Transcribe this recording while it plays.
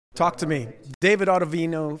Talk to me. David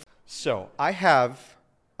Autovino. So, I have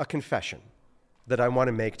a confession that I want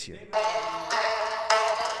to make to you.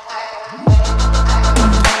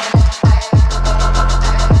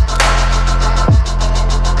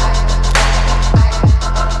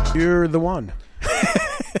 You're the one.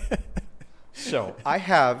 So, I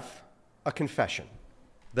have a confession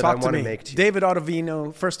that I want to make to you. David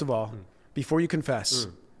Autovino, first of all, before you confess,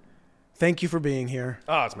 thank you for being here.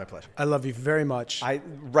 Oh, it's my pleasure. I love you very much.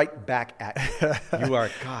 Right back at you. You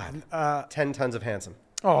are, God, 10 tons of handsome.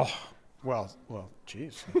 Oh, well,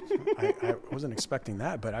 geez. I wasn't expecting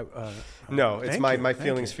that, but no, it's my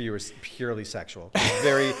feelings for you are purely sexual.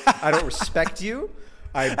 I don't respect you.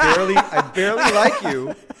 I barely like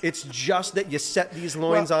you. It's just that you set these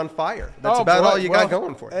loins on fire. That's about all you got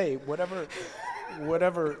going for you. Hey,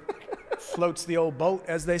 whatever floats the old boat,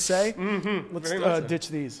 as they say. Mm-hmm. Let's ditch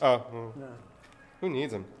these. Oh, yeah. Who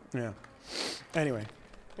needs them? Yeah. Anyway,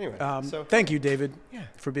 so thank you, David,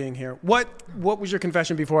 for being here. What was your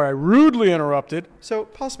confession before I rudely interrupted? So,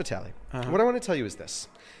 Paul Spitale, what I want to tell you is this.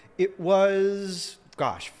 It was,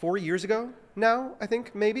 4 years ago now, I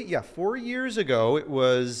think, maybe? Yeah, 4 years ago, it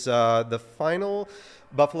was the final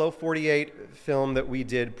Buffalo 48 film that we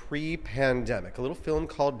did pre-pandemic, a little film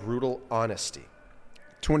called Brutal Honesty.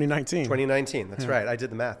 2019, that's right. I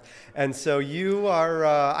did the math. And so you are,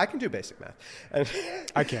 I can do basic math. And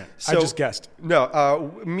I can't. I just guessed.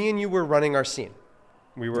 No, me and you were running our scene.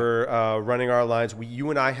 We were running our lines.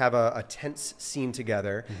 You and I have a tense scene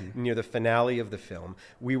together near the finale of the film.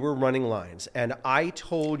 We were running lines. And I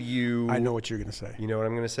told you... I know what you're going to say. You know what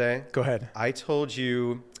I'm going to say? Go ahead. I told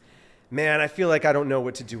you, man, I feel like I don't know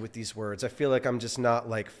what to do with these words. I feel like I'm just not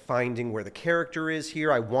finding where the character is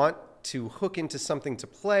here. I want to hook into something to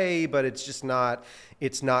play, but it's not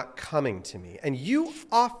coming to me. And you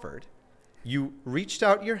reached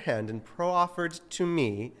out your hand and offered to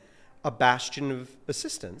me a bastion of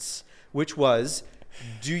assistance, which was,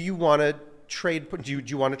 do you want to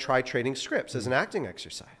try trading scripts as an acting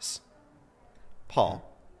exercise? Paul,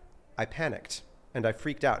 I panicked and I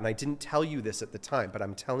freaked out, and I didn't tell you this at the time, but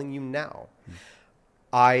I'm telling you now.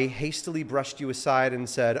 I hastily brushed you aside and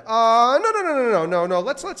said, no,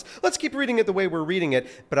 let's keep reading it the way we're reading it,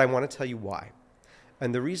 but I want to tell you why.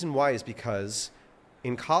 And the reason why is because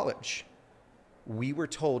in college, we were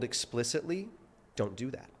told explicitly, don't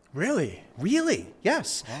do that. Really?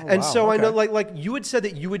 Yes. Oh, and wow, so okay. I know, like you had said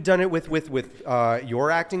that you had done it with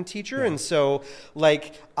your acting teacher, and so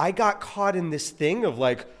I got caught in this thing of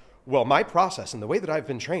well, my process and the way that I've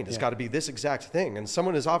been trained has got to be this exact thing, and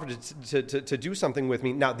someone has offered to do something with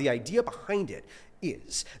me. Now, the idea behind it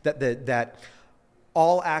is that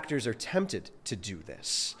all actors are tempted to do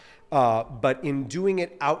this, but in doing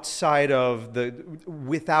it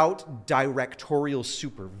without directorial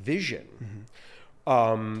supervision,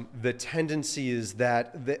 the tendency is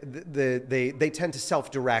that they tend to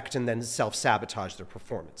self-direct and then self-sabotage their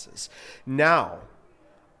performances. Now,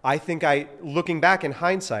 I think looking back in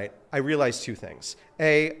hindsight, I realized two things.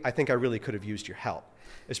 A, I think I really could have used your help,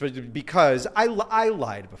 especially because I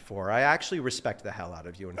lied before. I actually respect the hell out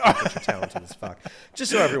of you and think that you're talented as fuck.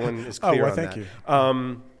 Just so everyone is clear on thank that.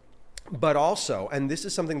 You. But also, and this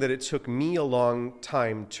is something that it took me a long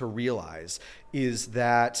time to realize, is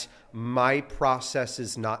that my process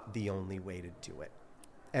is not the only way to do it.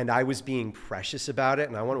 And I was being precious about it,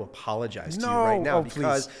 and I want to apologize to you right now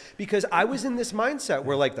because I was in this mindset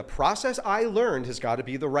where the process I learned has got to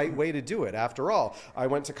be the right way to do it. After all, I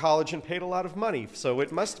went to college and paid a lot of money, so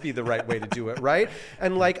it must be the right way to do it, right?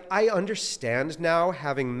 And I understand now,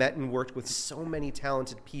 having met and worked with so many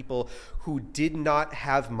talented people who did not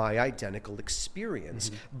have my identical experience,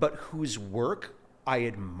 but whose work I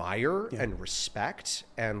admire and respect,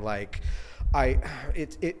 and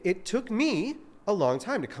it took me a long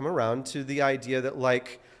time to come around to the idea that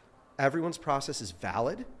everyone's process is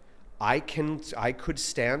valid. I could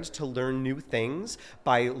stand to learn new things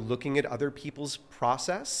by looking at other people's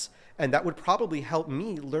process, and that would probably help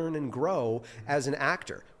me learn and grow as an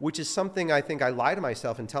actor, which is something I think I lie to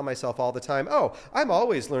myself and tell myself all the time. Oh, I'm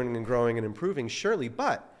always learning and growing and improving, surely,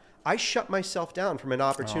 but I shut myself down from an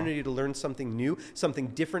opportunity to learn something new, something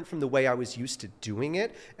different from the way I was used to doing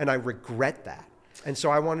it, and I regret that. And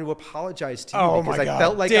so I wanted to apologize to you because I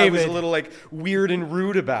felt like David, I was a little weird and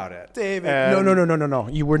rude about it. David, no.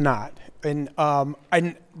 You were not. And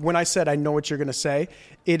when I said I know what you're going to say,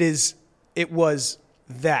 it was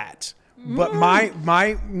that. But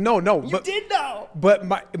you did know.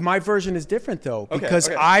 But my version is different though, because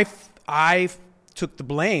I took the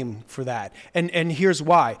blame for that. And here's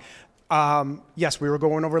why. yes, we were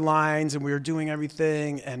going over lines and we were doing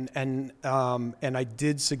everything, and I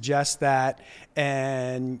did suggest that,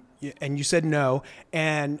 and you said no,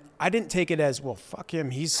 and I didn't take it as, well, fuck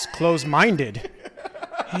him, he's closed-minded.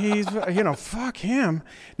 He's, fuck him.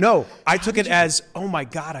 No, I took it as, oh my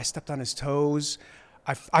God, I stepped on his toes.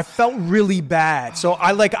 I felt really bad. So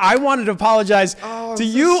I wanted to apologize to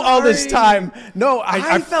you so all this sorry. time. No,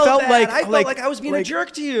 I felt bad. I felt like I was being a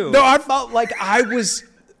jerk to you. No, I felt like I was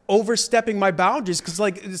overstepping my boundaries, because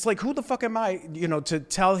it's like, who the fuck am I, to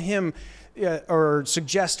tell him or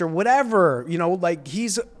suggest or whatever, like,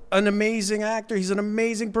 he's an amazing actor. He's an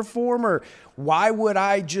amazing performer. Why would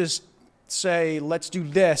I just say, let's do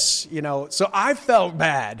this, So I felt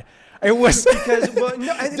bad. It was because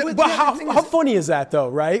how funny is that, though,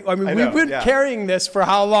 right? I mean, we've been carrying this for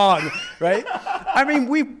how long, right? I mean,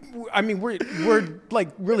 we're like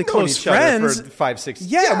really close friends for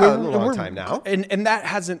 5-6 we're a long time now, and that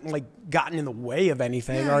hasn't like gotten in the way of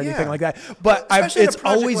anything or anything like that. But it's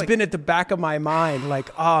always been at the back of my mind, like,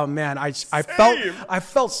 oh man, I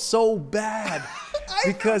felt so bad.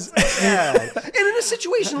 Because and in a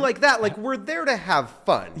situation like that, like, we're there to have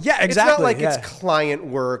fun. Yeah, exactly. It's not like it's client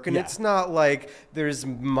work, and it's not like there's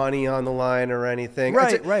money on the line or anything.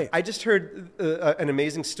 Right. I just heard an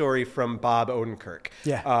amazing story from Bob Odenkirk.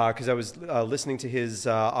 Yeah. Because I was listening to his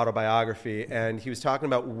autobiography, and he was talking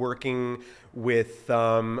about working with,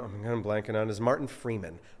 I'm blanking on his, Martin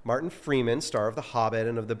Freeman. Martin Freeman, star of The Hobbit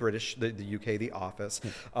and of the UK, The Office.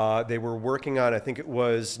 They were working on, I think it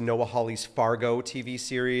was Noah Hawley's Fargo TV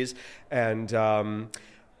series. And Bob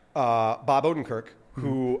Odenkirk,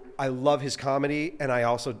 who I love his comedy, and I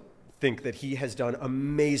also think that he has done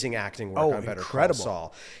amazing acting work on Better Call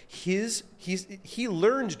Saul. He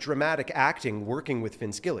learned dramatic acting working with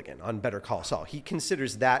Vince Gilligan on Better Call Saul. He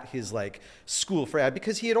considers that his like school for,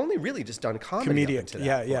 because he had only really just done comedy up until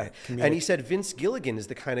that point. And he said Vince Gilligan is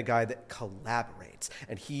the kind of guy that collaborates,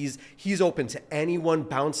 and he's open to anyone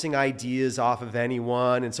bouncing ideas off of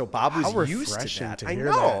anyone. And so Bob was used to that. I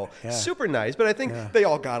know, super nice. But I think they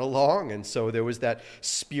all got along, and so there was that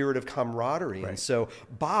spirit of camaraderie. Right. And so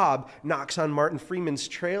Bob knocks on Martin Freeman's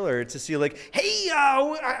trailer to see, like, hey,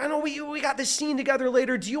 I know we got this scene together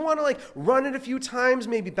later. Do you want to like run it a few times,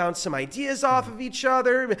 maybe bounce some ideas off of each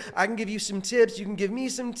other? I can give you some tips. You can give me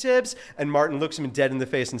some tips. And Martin looks him dead in the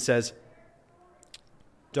face and says,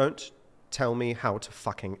 don't tell me how to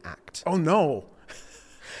fucking act. Oh, no.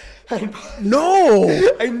 No,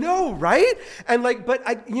 I know, right? And like, but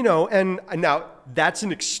and now that's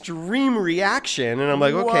an extreme reaction. And I'm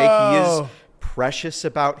like, okay, he is precious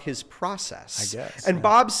about his process. I guess. And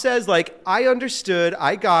Bob says, like, I understood,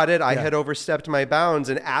 I got it, I had overstepped my bounds,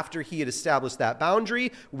 and after he had established that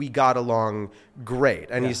boundary, we got along great.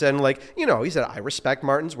 And he said, like, he said, I respect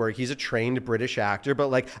Martin's work, he's a trained British actor, but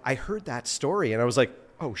like, I heard that story, and I was like,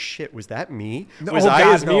 oh shit, was that me? Was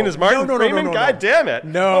I as mean as Martin Freeman? No. God damn it.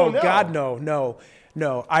 No, God,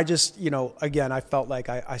 no. I just, again, I felt like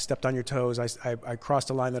I stepped on your toes. I crossed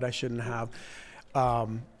a line that I shouldn't have.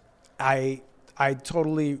 I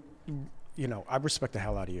totally, I respect the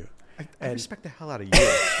hell out of you. I respect the hell out of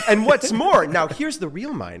you. And what's more, now here's the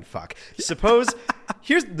real mind fuck.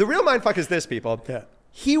 Here's the real mind fuck is this, people. Yeah.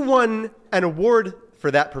 He won an award for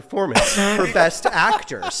that performance for Best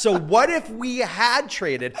Actor. So what if we had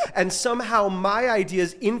traded and somehow my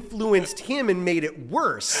ideas influenced him and made it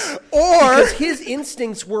worse? Or because his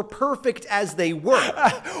instincts were perfect as they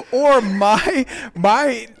were. Or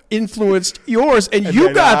my influenced yours and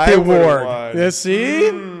you got the award. You see?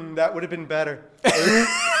 That would have been better.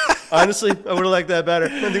 Honestly, I would have liked that better.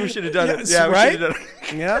 I think we should have done it. Yeah, right? We should have done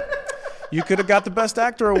it. Yeah. You could have got the Best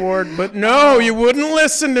Actor award, but no, you wouldn't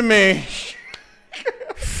listen to me.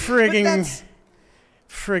 Frigging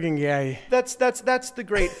yay. That's the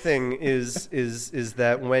great thing is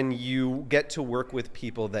that when you get to work with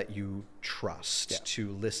people that you trust,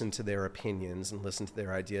 to listen to their opinions and listen to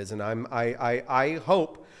their ideas, and I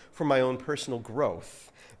hope for my own personal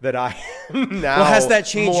growth that I am now. Well, has that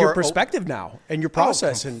changed your perspective now and your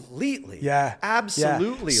process? Completely. Yeah.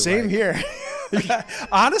 Absolutely. Yeah. Same here.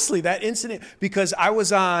 Honestly, that incident, because I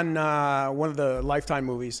was on one of the Lifetime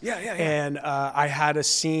movies. Yeah. And I had a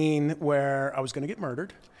scene where I was going to get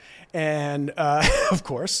murdered. And of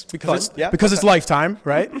course, because it's Lifetime,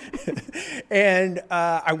 right? And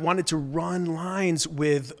I wanted to run lines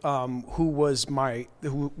with who was my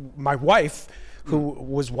wife, who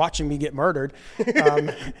was watching me get murdered,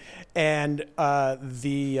 and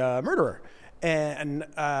the murderer, and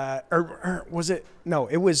or was it? No,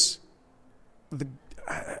 it was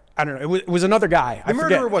I don't know. It was another guy. The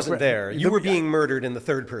murderer wasn't there. You were being murdered in the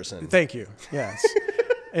third person. Thank you. Yes.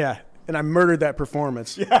 Yeah. And I murdered that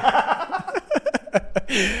performance. Yeah.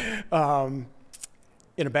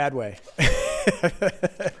 In a bad way.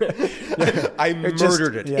 I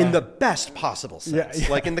murdered it yeah. in the best possible sense, Yeah.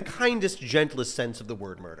 like in the kindest, gentlest sense of the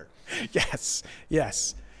word murder. Yes.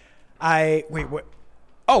 Wait, what?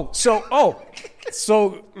 So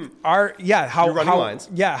our how You're running lines.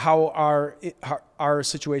 Yeah, how our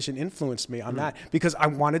situation influenced me on that, because I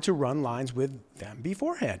wanted to run lines with them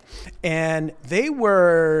beforehand, and they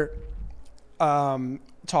were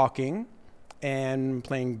talking and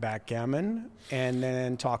playing backgammon, and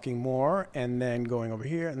then talking more, and then going over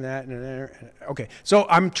here and that and there. Okay, so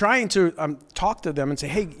I'm trying to talk to them and say,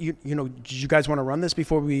 hey, you know, do you guys want to run this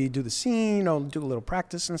before we do the scene? You know, do a little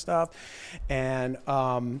practice and stuff, and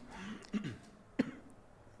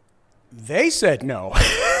they said no,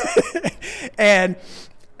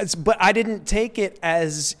 but I didn't take it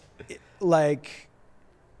as like,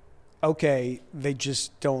 okay, they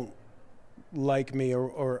just don't like me,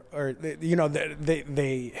 or you know,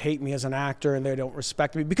 they hate me as an actor and they don't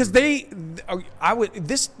respect me, because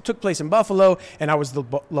this took place in Buffalo, and I was the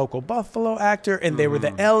local Buffalo actor, and they were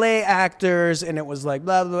the LA actors, and it was like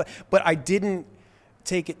blah blah blah. But I didn't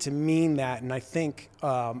take it to mean that, and I think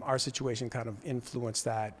our situation kind of influenced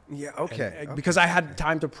that. Yeah, okay. Because I had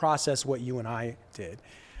time to process what you and I did.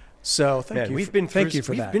 So thank you. We've been through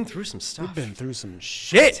some stuff. We've been through some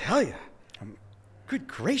shit. I tell you. Good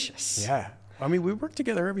gracious. Yeah. I mean, we work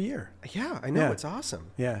together every year. Yeah, I know. Yeah. It's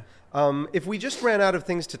awesome. Yeah. If we just ran out of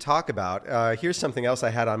things to talk about, here's something else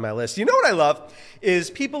I had on my list. You know what I love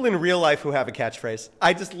is people in real life who have a catchphrase.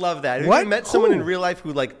 I just love that. What? Have you met someone in real life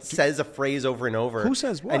who like says a phrase over and over? Who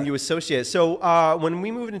says what? And you associate it. So when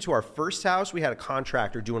we moved into our first house, we had a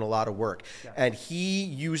contractor doing a lot of work, and he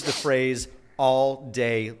used the phrase all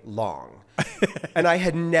day long. And I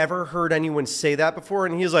had never heard anyone say that before.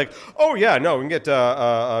 And he's like, oh, yeah, no, we can get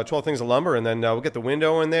 12 things of lumber, and then we'll get the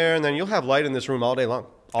window in there, and then you'll have light in this room all day long.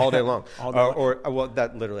 All day long. Well,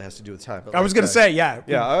 that literally has to do with time. But I was going to say, yeah.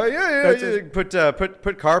 Yeah.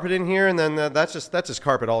 Put carpet in here, and then that's just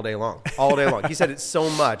carpet all day long. All day long. He said it so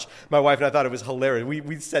much. My wife and I thought it was hilarious.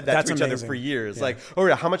 We said that to each other for years. Yeah. Like, oh,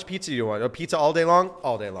 yeah, how much pizza do you want? Pizza all day long?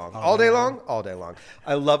 All day long. All day long? All day long.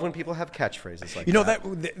 I love when people have catchphrases like that. You know,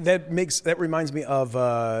 that reminds me of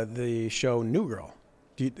the show New Girl.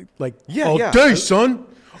 Do you, like, all day, son.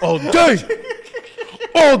 All day.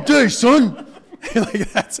 All day, son.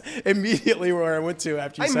 Like, that's immediately where I went to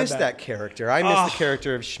after you said that. I miss that character. I miss the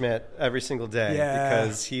character of Schmidt every single day,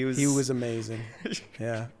 because he was amazing.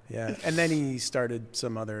 Yeah. And then he started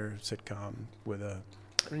some other sitcom with a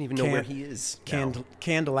I don't even know where he is. Canned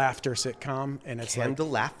laughter sitcom, and it's Canned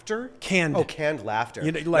laughter? Canned. Oh, canned laughter.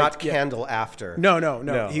 You know, not candle after.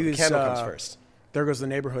 No. He was Candle comes first. There Goes the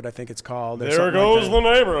Neighborhood, I think it's called. There Goes the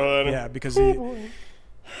Neighborhood. Yeah, because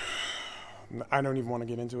I don't even want to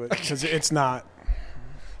get into it, because it's not.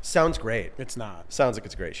 Sounds great. It's not. Sounds like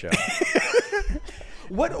it's a great show.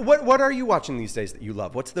 What are you watching these days that you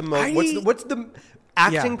love? What's the what's the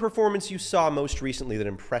acting performance you saw most recently that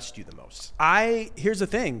impressed you the most? Here's the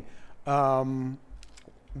thing, because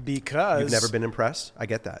you've never been impressed. I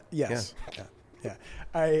get that. Yes. Yeah.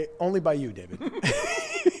 I only by you, David.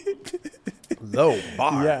 Low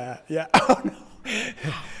bar. Yeah. Oh no.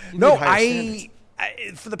 No,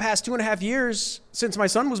 for the past 2.5 years since my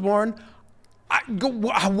son was born,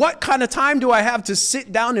 what kind of time do I have to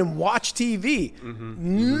sit down and watch TV?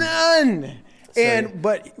 None. So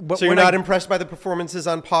you're not impressed by the performances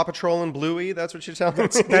on Paw Patrol and Bluey? That's what you're telling me?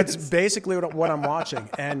 That's basically what I'm watching.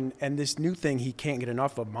 And this new thing he can't get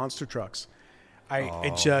enough of, monster trucks.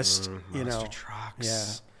 Monster trucks. Yeah.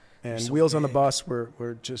 And so Wheels on the Bus,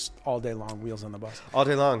 we're just all day long. Wheels on the Bus. All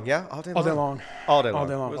day long, yeah? All day long. All day long. All day long. All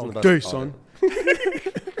day long. All day, son.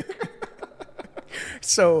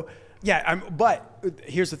 So, yeah, but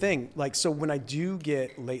here's the thing. Like, so when I do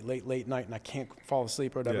get late night and I can't fall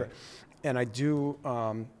asleep or whatever, and I do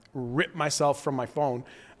rip myself from my phone,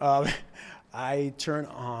 I turn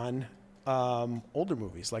on older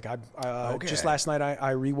movies. Like just last night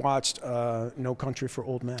I rewatched No Country for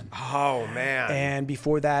Old Men. Oh man. And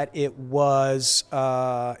before that it was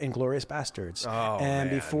Inglourious Bastards. Oh, and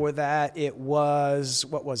man. Before that it was,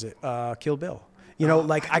 what was it? Kill Bill. You know,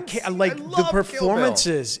 the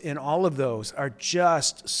performances in all of those are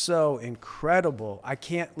just so incredible. I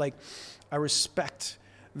respect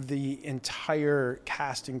the entire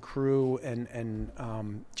cast and crew, and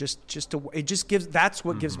that's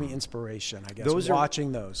what gives me inspiration, I guess.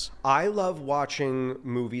 Watching those. I love watching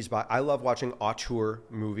movies I love watching auteur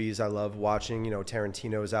movies. I love watching,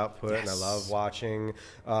 Tarantino's output, and I love watching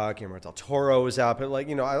Guillermo del Toro's output.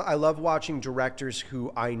 I love watching directors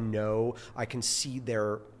who I know I can see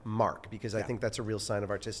their mark, because I think that's a real sign of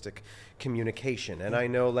artistic communication. And I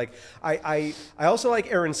know, like, I also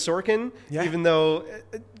like Aaron Sorkin, even though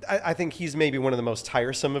I think he's maybe one of the most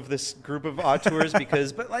tiresome of this group of auteurs,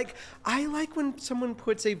 but like, I like when someone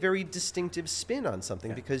puts a very distinctive spin on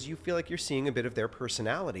something, because you feel like you're seeing a bit of their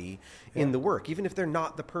personality in the work. Even if they're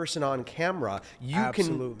not the person on camera, you're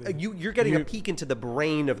getting a peek into the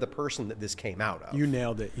brain of the person that this came out of. You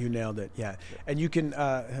nailed it. Yeah. And you can,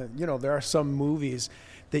 there are some movies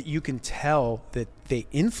that you can tell that they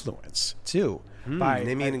influence too by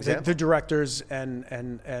name me an example. The directors and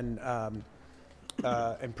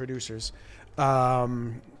producers. That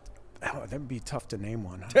would be tough to name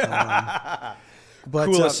one. But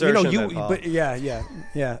cool assertion, but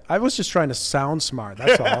yeah. I was just trying to sound smart.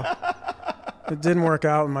 That's all. It didn't work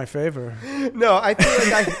out in my favor. No, I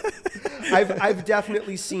feel like I've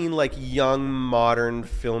definitely seen like young modern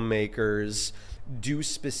filmmakers do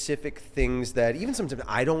specific things that even sometimes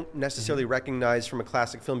I don't necessarily recognize from a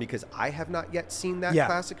classic film, because I have not yet seen that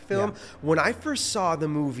classic film. When I first saw the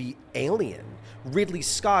movie Alien, Ridley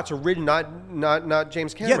Scott's not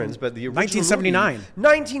James Cameron's, but the original 1979. Movie,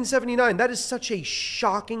 1979. That is such a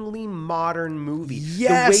shockingly modern movie.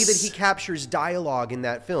 Yes. The way that he captures dialogue in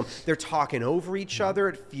that film. They're talking over each other.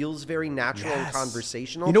 It feels very natural and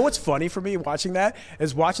conversational. You know what's funny for me watching that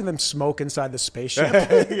is watching them smoke inside the spaceship.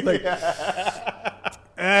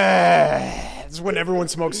 It's when everyone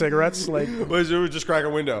smokes cigarettes. Like, we're just crack a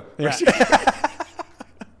window. Yeah.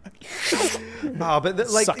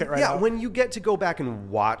 When you get to go back and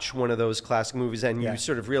watch one of those classic movies, and you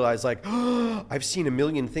sort of realize, like, I've seen a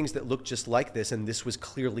million things that look just like this, and this was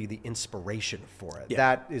clearly the inspiration for it.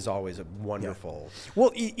 That is always a wonderful.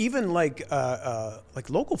 Well, even like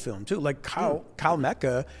local film too, like Kyle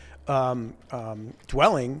Mecca,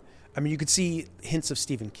 Dwelling. I mean, you could see hints of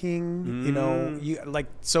Stephen King,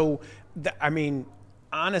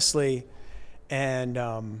 honestly, and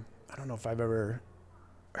I don't know if I've ever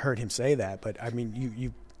heard him say that, but I mean,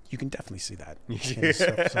 you can definitely see that.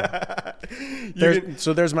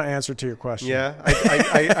 So there's my answer to your question. Yeah,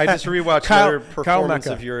 I just rewatched another performance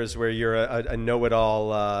of yours where you're a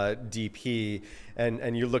know-it-all DP,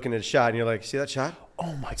 and you're looking at a shot, and you're like, see that shot?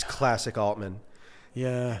 Oh my God. It's classic Altman.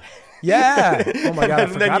 Yeah. Yeah. Oh my God, I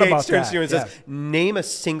forgot about turns that. to you and says, name a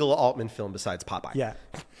single Altman film besides Popeye. Yeah.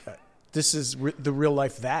 This is the real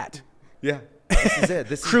life that. Yeah. This is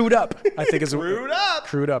it. Crude Up, I think is Crude Up.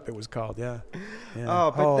 Crude Up, it was called, yeah. Oh,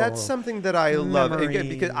 but that's something that I love. Memories. Again,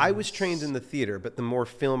 because I was trained in the theater, but the more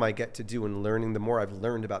film I get to do and learning, the more I've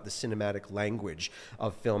learned about the cinematic language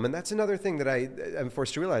of film. And that's another thing that I am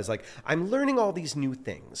forced to realize. Like, I'm learning all these new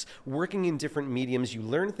things. Working in different mediums, you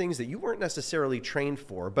learn things that you weren't necessarily trained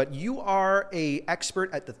for, but you are an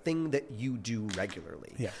expert at the thing that you do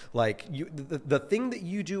regularly. Yeah. Like, the thing that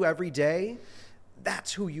you do every day,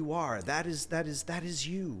 that's who you are. That is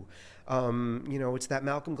you. It's that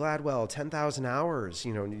Malcolm Gladwell, 10,000 hours,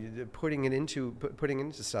 putting into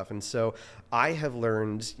stuff. And so I have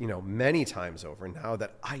learned, many times over now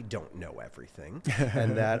that I don't know everything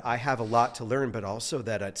and that I have a lot to learn, but also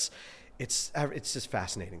that it's just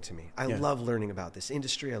fascinating to me. I love learning about this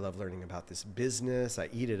industry. I love learning about this business. I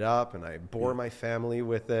eat it up and I bore my family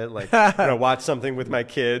with it. Like, watch something with my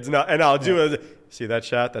kids and I'll do see that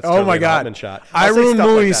shot? That's totally an Altman shot. I ruin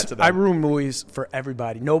movies. I ruin movies for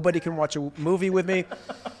everybody. Nobody can watch a movie with me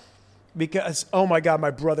because, oh my God,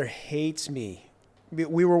 my brother hates me.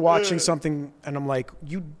 We were watching something and I'm like,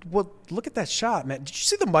 look at that shot, man. Did you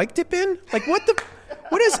see the mic dip in? Like,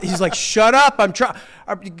 what is, he's like, shut up. I'm trying,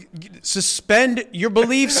 suspend your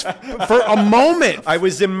beliefs for a moment. I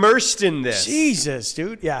was immersed in this. Jesus,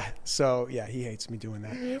 dude. Yeah. So yeah, he hates me doing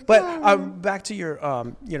that. But back to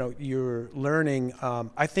your, your learning.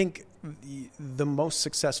 I think the most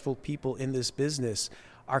successful people in this business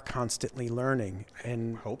are constantly learning,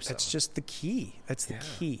 and hope so. It's just the key. That's the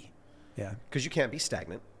key. Yeah. Because you can't be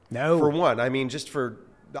stagnant. No. For one, I mean, just for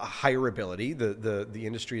hireability, the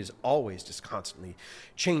industry is always just constantly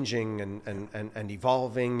changing and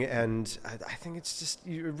evolving, and I think it's just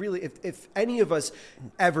really, if any of us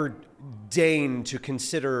ever deign to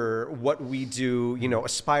consider what we do,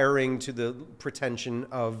 aspiring to the pretension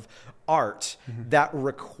of art, that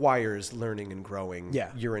requires learning and growing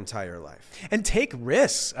your entire life. And take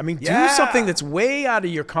risks. I mean, do something that's way out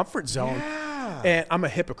of your comfort zone. Yeah. And I'm a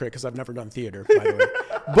hypocrite because I've never done theater, by the way.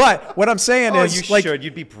 But what I'm saying is, you should.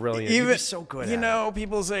 You'd be brilliant. You'd be so good at it.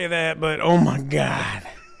 People say that, but oh my God.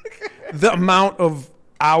 The amount of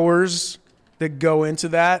hours that go into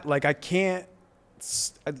that, like I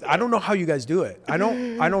don't know how you guys do it. I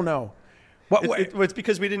don't know. It's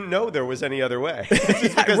because we didn't know there was any other way.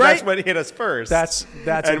 It's because right? that's what hit us first. That's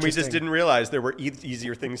and we just didn't realize there were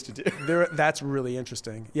easier things to do. That's really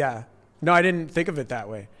interesting. Yeah. No, I didn't think of it that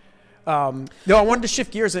way. No, I wanted to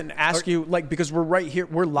shift gears and ask you, like, because we're right here,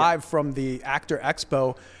 we're live from the Actor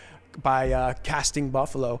Expo by Casting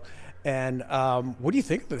Buffalo. And what do you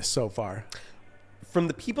think of this so far? From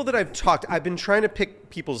the people that I've talked, I've been trying to pick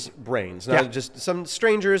people's brains. Not just some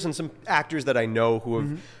strangers and some actors that I know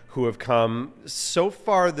who have come. So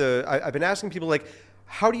far, I've been asking people, like,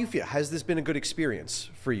 how do you feel? Has this been a good experience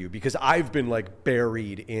for you? Because I've been, like,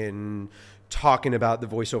 buried in talking about the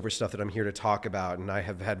voiceover stuff that I'm here to talk about, and I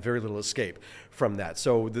have had very little escape from that.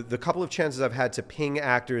 So the couple of chances I've had to ping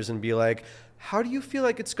actors and be like, how do you feel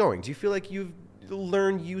like it's going? Do you feel like you've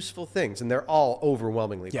learn useful things? And they're all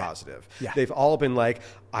overwhelmingly positive. Yeah. They've all been like,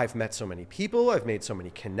 I've met so many people, I've made so many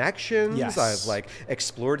connections, I've like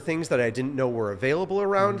explored things that I didn't know were available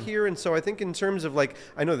around here. And so I think in terms of like,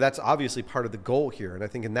 I know that's obviously part of the goal here, and I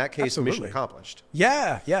think in that case, mission accomplished.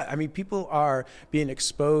 Yeah. I mean, people are being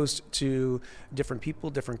exposed to different people,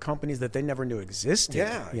 different companies that they never knew existed.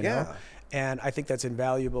 You know? And I think that's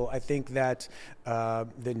invaluable. I think that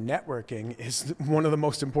the networking is one of the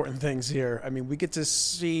most important things here. I mean, we get to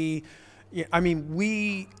see, I mean,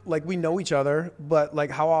 we know each other, but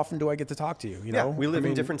like, how often do I get to talk to you? You know, we live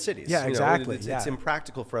in different cities. Yeah, exactly. It's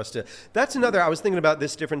impractical for us to. That's another. I was thinking about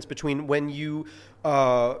this difference between when you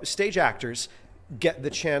stage actors get the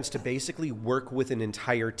chance to basically work with an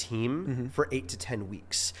entire team for 8 to 10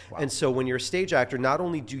 weeks. Wow. And so when you're a stage actor, not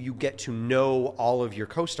only do you get to know all of your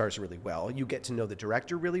co-stars really well, you get to know the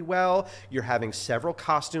director really well. You're having several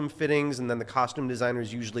costume fittings, and then the costume designer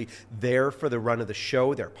is usually there for the run of the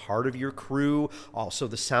show. They're part of your crew. Also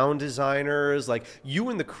the sound designers, like you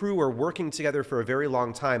and the crew are working together for a very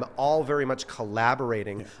long time, all very much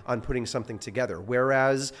collaborating on putting something together.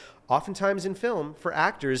 Whereas oftentimes in film, for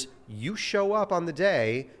actors, you show up on the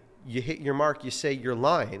day, you hit your mark, you say your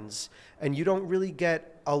lines, and you don't really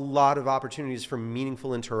get a lot of opportunities for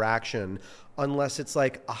meaningful interaction unless it's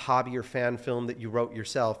like a hobby or fan film that you wrote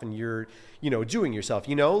yourself and you're, doing yourself.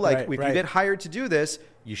 If you get hired to do this,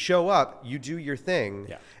 you show up, you do your thing,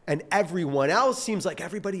 and everyone else seems like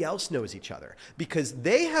everybody else knows each other because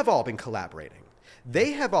they have all been collaborating.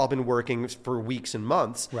 They have all been working for weeks and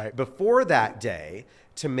months before that day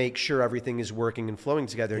to make sure everything is working and flowing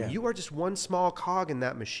together. And you are just one small cog in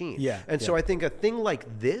that machine. So I think a thing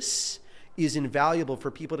like this is invaluable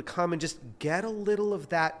for people to come and just get a little of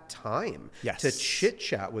that time to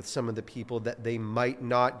chit-chat with some of the people that they might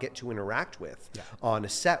not get to interact with on a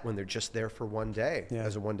set when they're just there for one day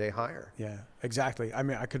as a one-day hire. Yeah, exactly. I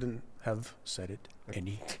mean, I couldn't have said it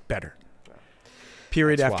any better.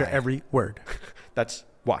 Period. That's after every word. That's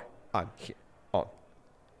why I'm here on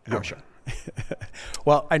your show.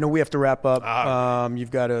 Well, I know we have to wrap up.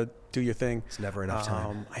 You've got to do your thing. It's never enough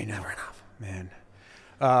time. Never enough, man.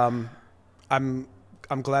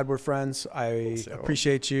 I'm glad we're friends. I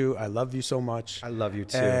appreciate you. I love you so much. I love you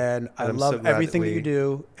too. And I love everything that you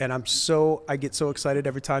do. And I get so excited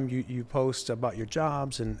every time you post about your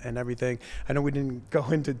jobs and everything. I know we didn't go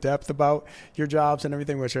into depth about your jobs and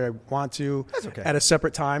everything, which I want to at a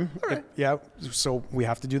separate time. All right. So we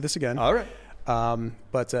have to do this again. All right.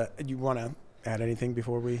 But you want to add anything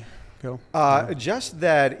before we go? Just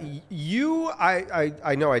that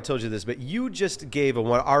I know I told you this, but you just gave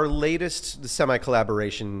our latest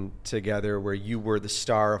semi-collaboration together where you were the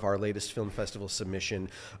star of our latest film festival submission.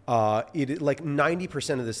 Like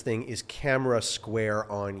 90% of this thing is camera square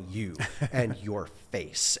on you and your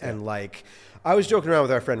face. And like, I was joking around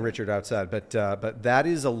with our friend Richard outside, but that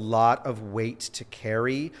is a lot of weight to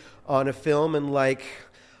carry on a film. And like,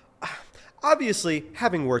 obviously,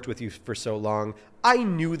 having worked with you for so long, I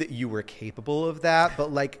knew that you were capable of that,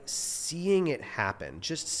 but like seeing it happen,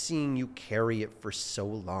 just seeing you carry it for so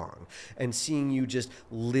long and seeing you just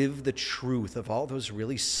live the truth of all those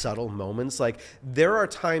really subtle moments. Like there are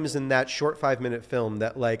times in that short 5-minute film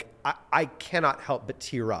that like I cannot help but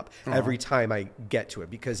tear up every time I get to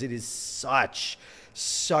it because it is such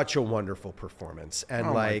a wonderful performance. And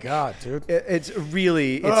my God, dude. It's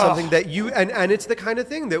something that you, and it's the kind of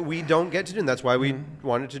thing that we don't get to do. And that's why we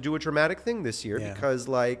wanted to do a dramatic thing this year because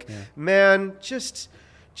man, just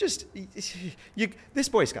this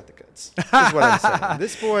boy's got the goods, is what I'm saying.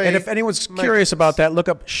 This boy. And if anyone's curious about that, look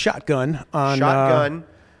up Shotgun on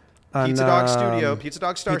Pizza Dog Studio, Pizza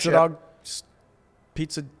Dog Starship.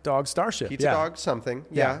 Pizza Dog Starship. Pizza Dog something.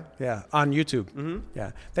 Yeah. On YouTube. Mm-hmm.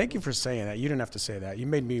 Yeah. Thank you for saying that. You didn't have to say that. You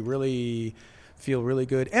made me really feel really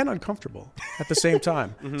good and uncomfortable at the same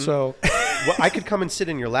time. So Well, I could come and sit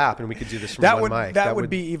in your lap, and we could do this from one mic. That would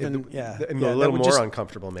be even, a little more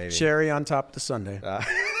uncomfortable, maybe. Cherry on top of the sundae.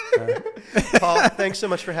 Paul, thanks so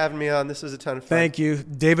much for having me on. This was a ton of fun. Thank you.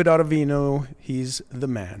 David Autovino, he's the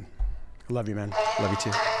man. Love you, man. Love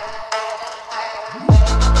you too.